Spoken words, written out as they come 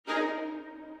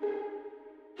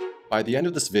By the end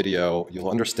of this video, you'll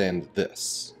understand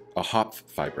this, a Hopf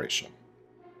fibration.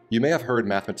 You may have heard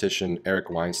mathematician Eric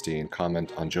Weinstein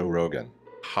comment on Joe Rogan.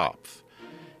 Hopf.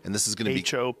 And this is going to be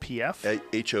HOPF?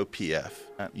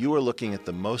 HOPF. You are looking at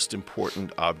the most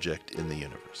important object in the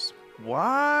universe.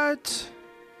 What?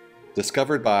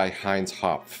 Discovered by Heinz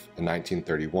Hopf in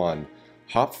 1931,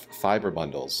 Hopf fiber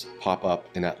bundles pop up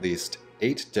in at least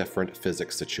 8 different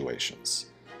physics situations.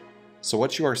 So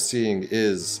what you are seeing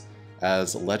is,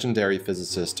 as legendary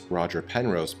physicist Roger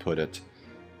Penrose put it,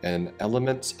 an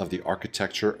element of the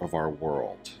architecture of our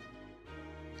world.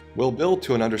 We'll build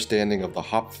to an understanding of the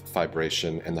Hopf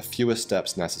fibration in the fewest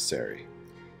steps necessary.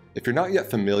 If you're not yet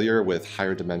familiar with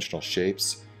higher dimensional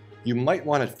shapes, you might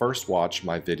want to first watch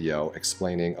my video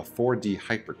explaining a 4D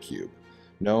hypercube,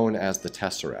 known as the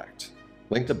tesseract,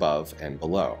 linked above and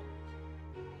below.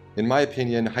 In my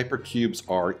opinion, hypercubes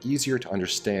are easier to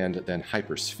understand than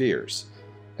hyperspheres,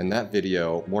 and that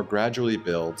video more gradually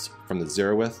builds from the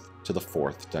 0th to the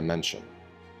 4th dimension.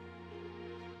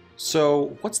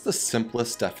 So, what's the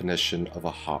simplest definition of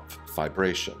a Hopf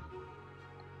fibration?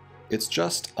 It's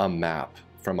just a map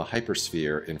from a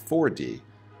hypersphere in 4D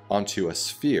onto a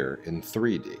sphere in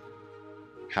 3D.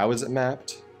 How is it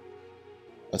mapped?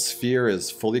 A sphere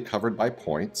is fully covered by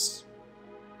points.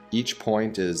 Each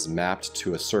point is mapped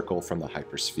to a circle from the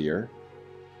hypersphere.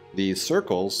 These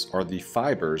circles are the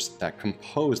fibers that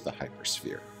compose the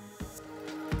hypersphere.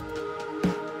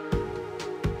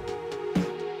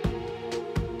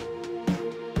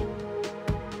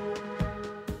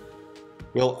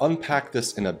 We'll unpack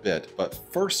this in a bit, but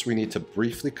first we need to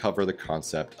briefly cover the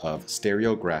concept of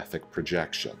stereographic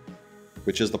projection,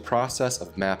 which is the process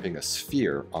of mapping a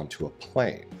sphere onto a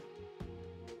plane.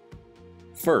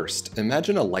 First,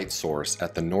 imagine a light source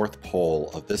at the north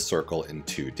pole of this circle in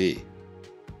 2D.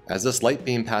 As this light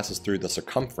beam passes through the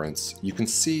circumference, you can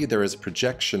see there is a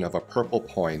projection of a purple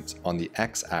point on the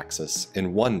x-axis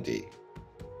in 1D.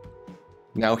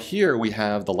 Now here we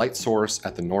have the light source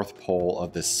at the north pole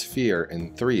of this sphere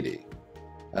in 3D.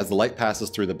 As the light passes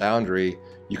through the boundary,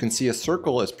 you can see a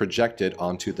circle is projected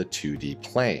onto the 2D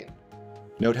plane.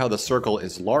 Note how the circle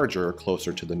is larger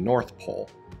closer to the north pole.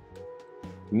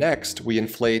 Next, we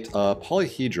inflate a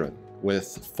polyhedron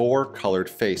with 4 colored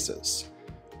faces.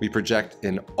 We project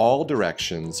in all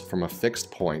directions from a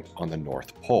fixed point on the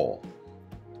north pole.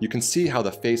 You can see how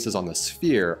the faces on the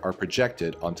sphere are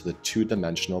projected onto the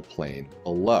 2-dimensional plane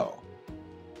below.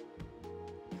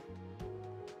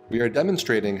 We are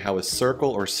demonstrating how a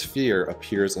circle or sphere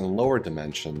appears in lower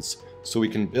dimensions, so we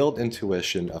can build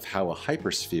intuition of how a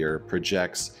hypersphere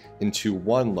projects into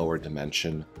one lower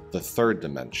dimension, the 3rd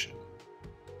dimension.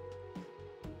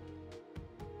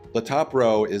 The top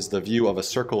row is the view of a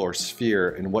circle or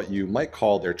sphere in what you might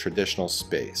call their traditional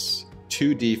space,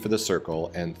 2D for the circle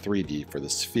and 3D for the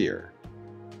sphere.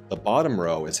 The bottom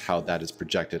row is how that is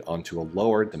projected onto a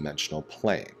lower dimensional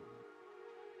plane.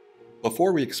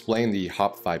 Before we explain the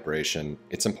Hopf fibration,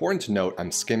 it's important to note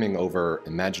I'm skimming over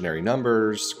imaginary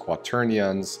numbers,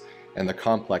 quaternions, and the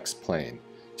complex plane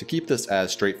to keep this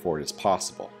as straightforward as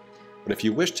possible. But if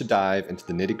you wish to dive into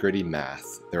the nitty-gritty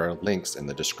math, there are links in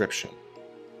the description.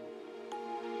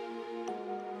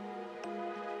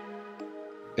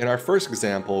 In our first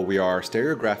example, we are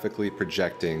stereographically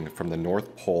projecting from the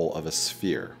north pole of a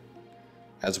sphere.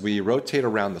 As we rotate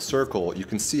around the circle, you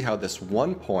can see how this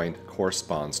one point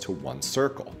corresponds to one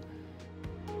circle.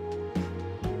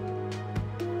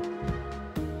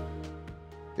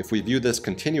 If we view this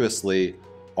continuously,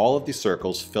 all of these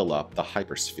circles fill up the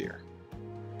hypersphere.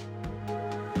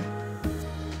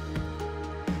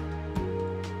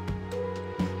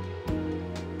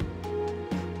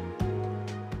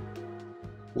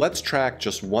 Let's track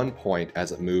just one point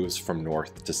as it moves from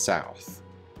north to south.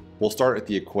 We'll start at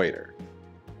the equator.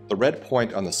 The red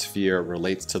point on the sphere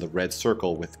relates to the red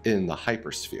circle within the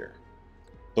hypersphere.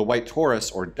 The white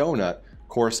torus or donut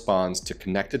corresponds to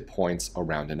connected points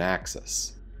around an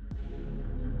axis.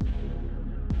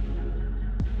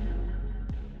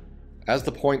 As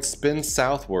the point spins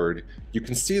southward, you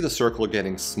can see the circle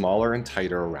getting smaller and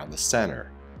tighter around the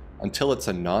center, until it's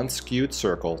a non-skewed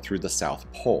circle through the south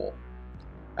pole.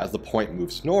 As the point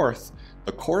moves north,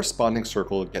 the corresponding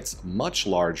circle gets much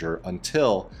larger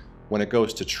until, when it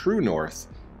goes to true north,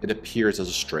 it appears as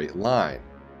a straight line.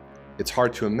 It's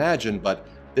hard to imagine, but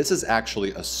this is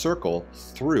actually a circle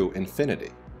through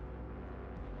infinity.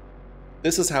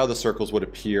 This is how the circles would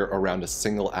appear around a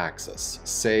single axis,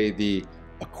 say the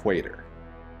equator.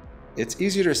 It's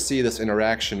easier to see this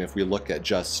interaction if we look at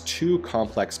just 2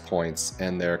 complex points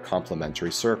and their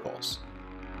complementary circles.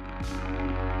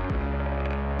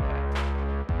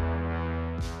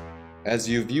 As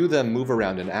you view them move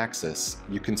around an axis,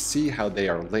 you can see how they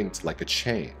are linked like a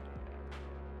chain.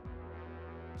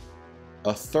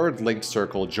 A third linked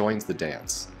circle joins the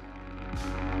dance.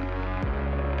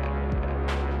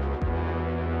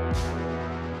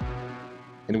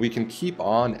 And we can keep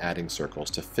on adding circles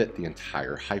to fit the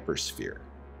entire hypersphere.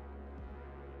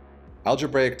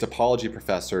 Algebraic topology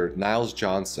professor Niles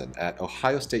Johnson at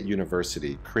Ohio State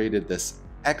University created this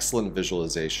excellent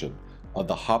visualization of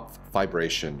the Hopf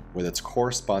fibration with its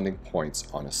corresponding points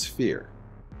on a sphere.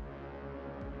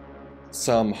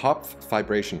 Some Hopf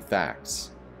fibration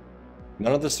facts.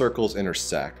 None of the circles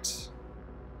intersect.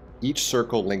 Each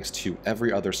circle links to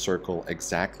every other circle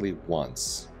exactly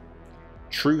once.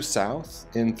 True south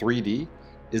in 3D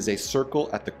is a circle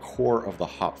at the core of the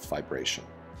Hopf fibration.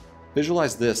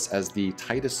 Visualize this as the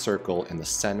tightest circle in the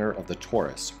center of the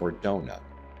torus or donut.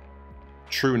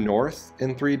 True north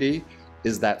in 3D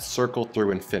is that circle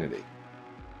through infinity.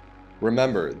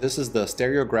 Remember, this is the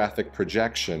stereographic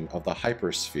projection of the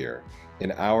hypersphere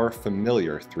in our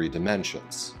familiar 3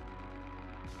 dimensions.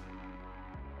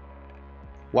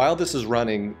 While this is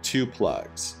running, 2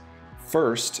 plugs.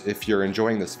 First, if you're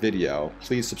enjoying this video,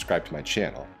 please subscribe to my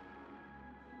channel.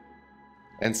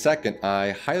 And second,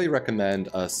 I highly recommend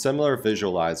a similar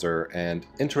visualizer and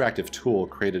interactive tool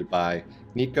created by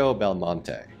Nico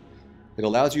Belmonte. It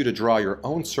allows you to draw your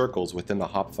own circles within the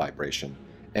Hopf fibration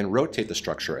and rotate the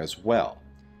structure as well.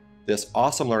 This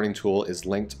awesome learning tool is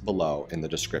linked below in the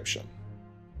description.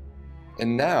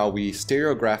 And now we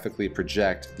stereographically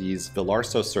project these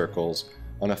Villarso circles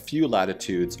on a few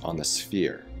latitudes on the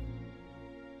sphere.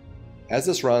 As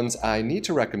this runs, I need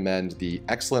to recommend the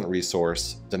excellent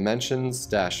resource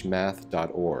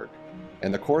dimensions-math.org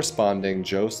and the corresponding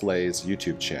Joe Slay's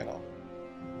YouTube channel.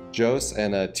 Jose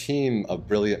and a team of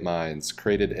brilliant minds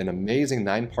created an amazing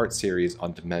 9-part series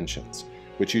on dimensions,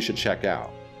 which you should check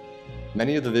out.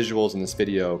 Many of the visuals in this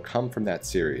video come from that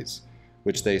series,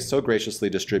 which they so graciously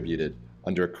distributed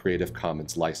under a Creative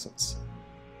Commons license.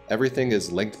 Everything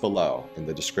is linked below in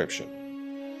the description.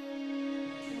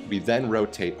 We then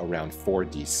rotate around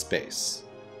 4D space.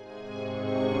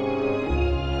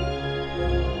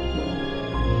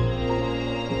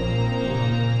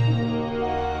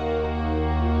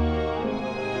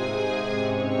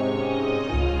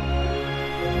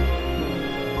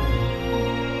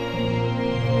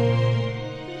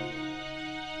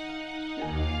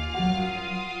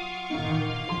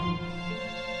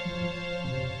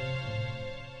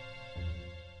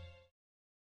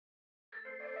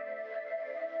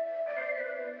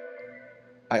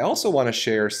 I also want to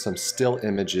share some still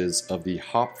images of the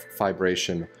Hopf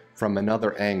fibration from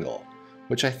another angle,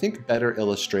 which I think better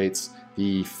illustrates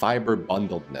the fiber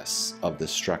bundledness of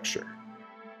this structure.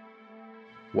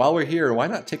 While we're here, why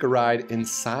not take a ride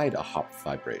inside a Hopf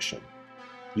fibration?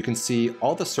 You can see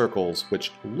all the circles,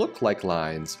 which look like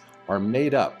lines, are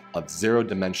made up of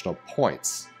 0-dimensional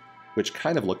points, which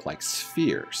kind of look like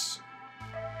spheres.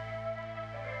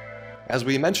 As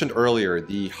we mentioned earlier,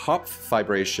 the Hopf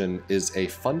fibration is a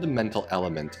fundamental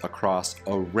element across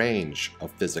a range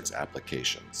of physics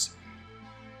applications.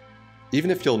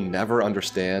 Even if you'll never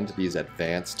understand these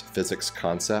advanced physics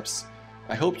concepts,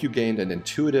 I hope you gained an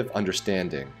intuitive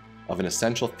understanding of an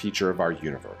essential feature of our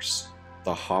universe,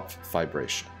 the Hopf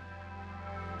fibration.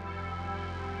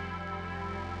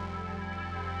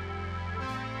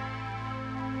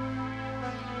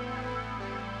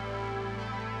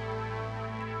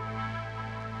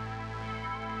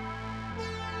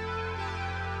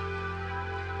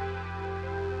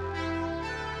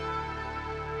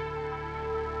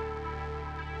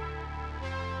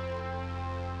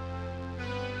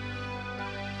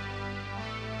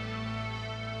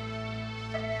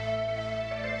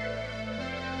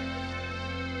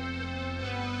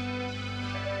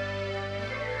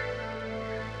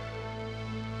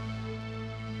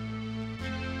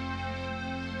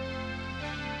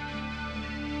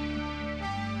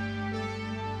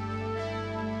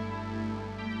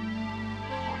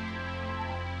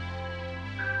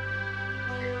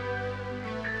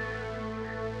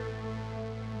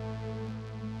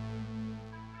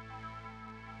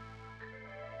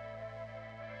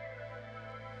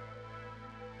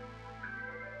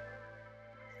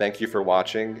 Thank you for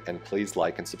watching, and please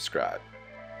like and subscribe.